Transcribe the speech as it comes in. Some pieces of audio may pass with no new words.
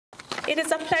It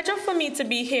is a pleasure for me to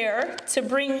be here to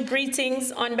bring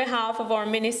greetings on behalf of our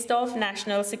Minister of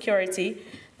National Security,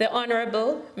 the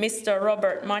Honorable Mr.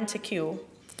 Robert Montague,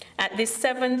 at this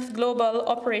 7th Global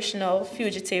Operational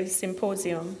Fugitives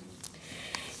Symposium.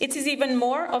 It is even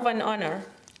more of an honor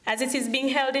as it is being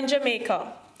held in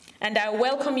Jamaica, and I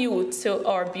welcome you to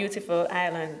our beautiful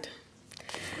island.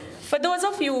 For those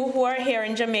of you who are here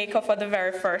in Jamaica for the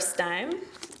very first time,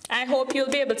 I hope you'll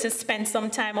be able to spend some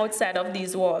time outside of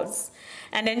these walls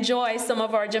and enjoy some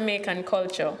of our Jamaican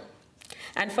culture.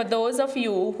 And for those of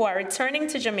you who are returning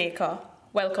to Jamaica,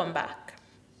 welcome back.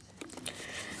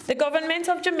 The government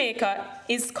of Jamaica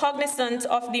is cognizant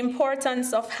of the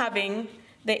importance of having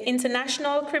the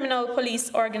International Criminal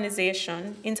Police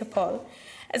Organization, INTERPOL,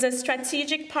 as a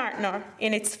strategic partner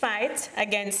in its fight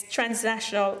against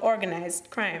transnational organized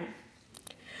crime.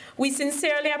 We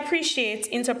sincerely appreciate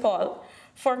INTERPOL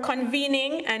for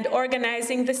convening and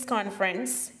organizing this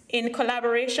conference in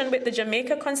collaboration with the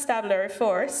Jamaica Constabulary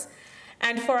Force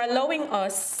and for allowing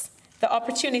us the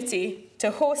opportunity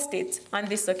to host it on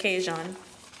this occasion.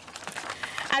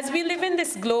 As we live in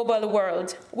this global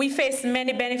world, we face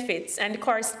many benefits and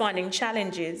corresponding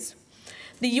challenges.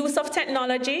 The use of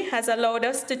technology has allowed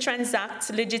us to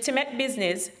transact legitimate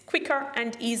business quicker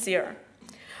and easier.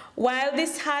 While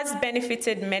this has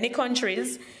benefited many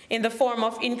countries in the form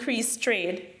of increased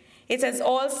trade, it has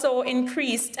also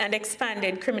increased and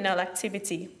expanded criminal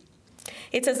activity.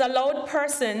 It has allowed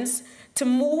persons to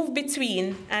move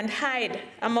between and hide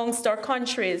amongst our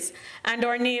countries and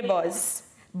our neighbors,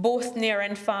 both near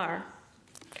and far.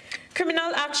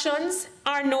 Criminal actions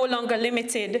are no longer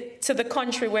limited to the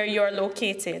country where you are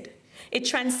located. It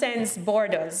transcends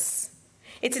borders.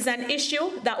 It is an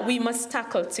issue that we must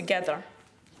tackle together.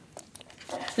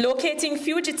 Locating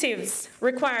fugitives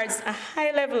requires a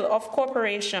high level of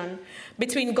cooperation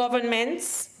between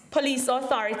governments, police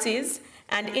authorities,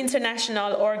 and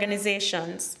international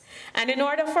organizations. And in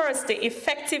order for us to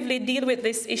effectively deal with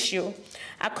this issue,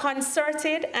 a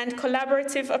concerted and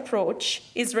collaborative approach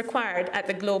is required at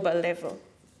the global level.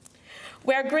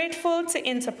 We are grateful to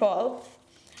INTERPOL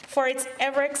for its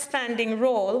ever-expanding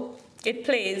role it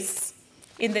plays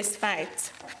in this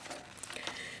fight.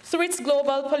 Through its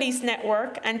global police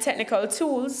network and technical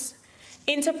tools,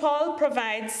 INTERPOL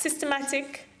provides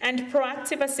systematic and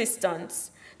proactive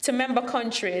assistance to member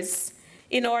countries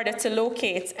in order to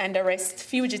locate and arrest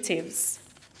fugitives.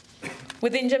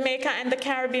 Within Jamaica and the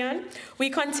Caribbean, we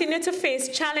continue to face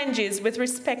challenges with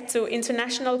respect to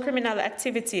international criminal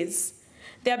activities.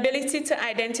 The ability to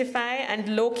identify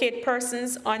and locate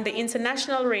persons on the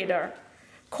international radar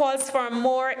calls for a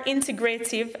more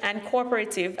integrative and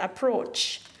cooperative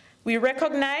approach. We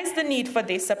recognize the need for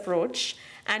this approach,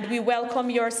 and we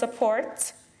welcome your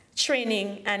support,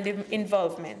 training, and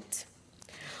involvement.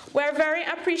 We're very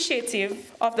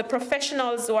appreciative of the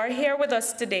professionals who are here with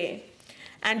us today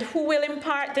and who will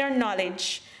impart their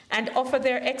knowledge and offer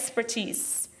their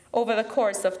expertise over the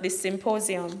course of this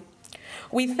symposium.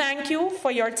 We thank you for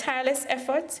your tireless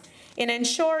effort in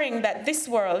ensuring that this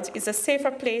world is a safer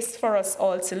place for us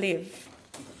all to live.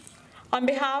 On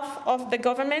behalf of the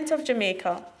government of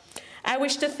Jamaica, I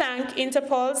wish to thank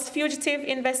INTERPOL's Fugitive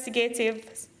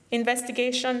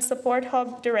Investigation Support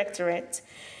Hub Directorate,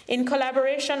 in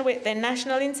collaboration with the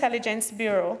National Intelligence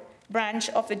Bureau branch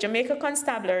of the Jamaica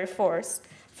Constabulary Force,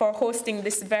 for hosting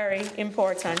this very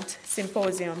important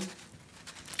symposium.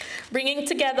 Bringing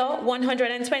together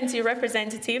 120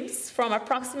 representatives from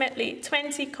approximately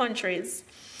 20 countries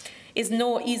is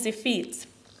no easy feat.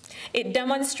 It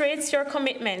demonstrates your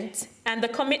commitment and the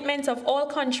commitment of all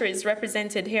countries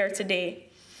represented here today.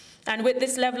 And with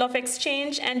this level of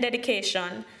exchange and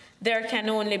dedication, there can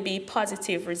only be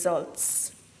positive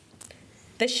results.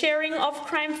 The sharing of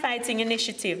crime-fighting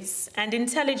initiatives and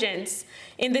intelligence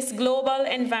in this global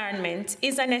environment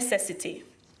is a necessity.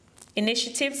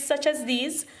 Initiatives such as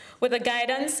these, with the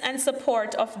guidance and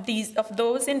support of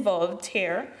those involved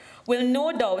here, will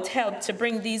no doubt help to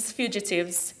bring these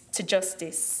fugitives to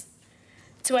justice.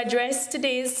 To address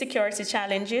today's security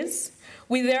challenges,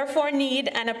 we therefore need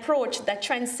an approach that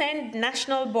transcends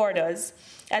national borders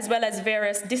as well as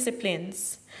various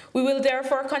disciplines. We will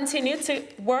therefore continue to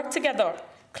work together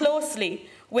closely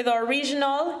with our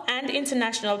regional and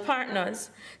international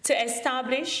partners to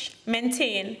establish,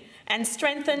 maintain, and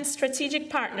strengthen strategic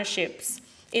partnerships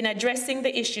in addressing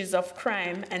the issues of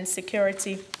crime and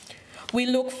security. We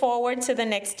look forward to the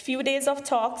next few days of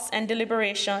talks and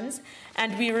deliberations,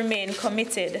 and we remain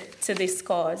committed to this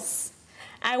cause.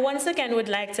 I once again would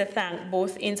like to thank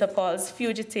both INTERPOL's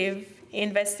Fugitive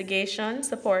Investigation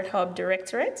Support Hub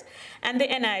Directorate, and the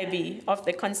NIB of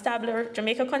the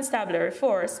Jamaica Constabulary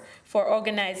Force for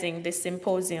organizing this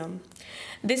symposium.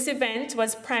 This event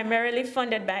was primarily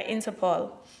funded by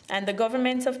INTERPOL, and the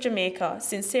government of Jamaica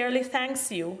sincerely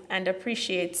thanks you and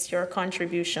appreciates your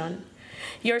contribution.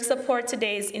 Your support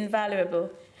today is invaluable,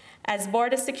 as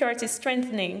border security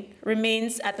strengthening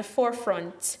remains at the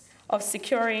forefront of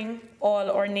securing all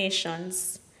our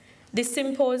nations. This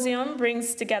symposium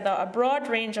brings together a broad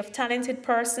range of talented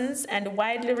persons and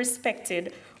widely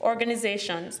respected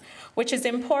organizations, which is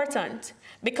important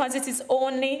because it is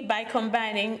only by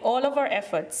combining all of our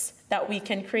efforts that we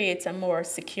can create a more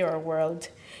secure world.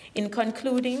 In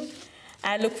concluding,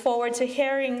 I look forward to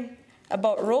hearing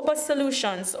about robust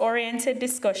solutions-oriented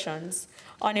discussions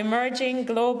on emerging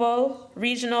global,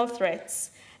 regional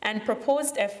threats and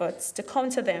proposed efforts to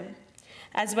counter them,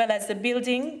 as well as the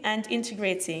building and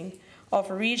integrating of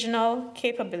regional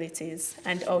capabilities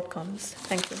and outcomes.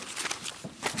 Thank you.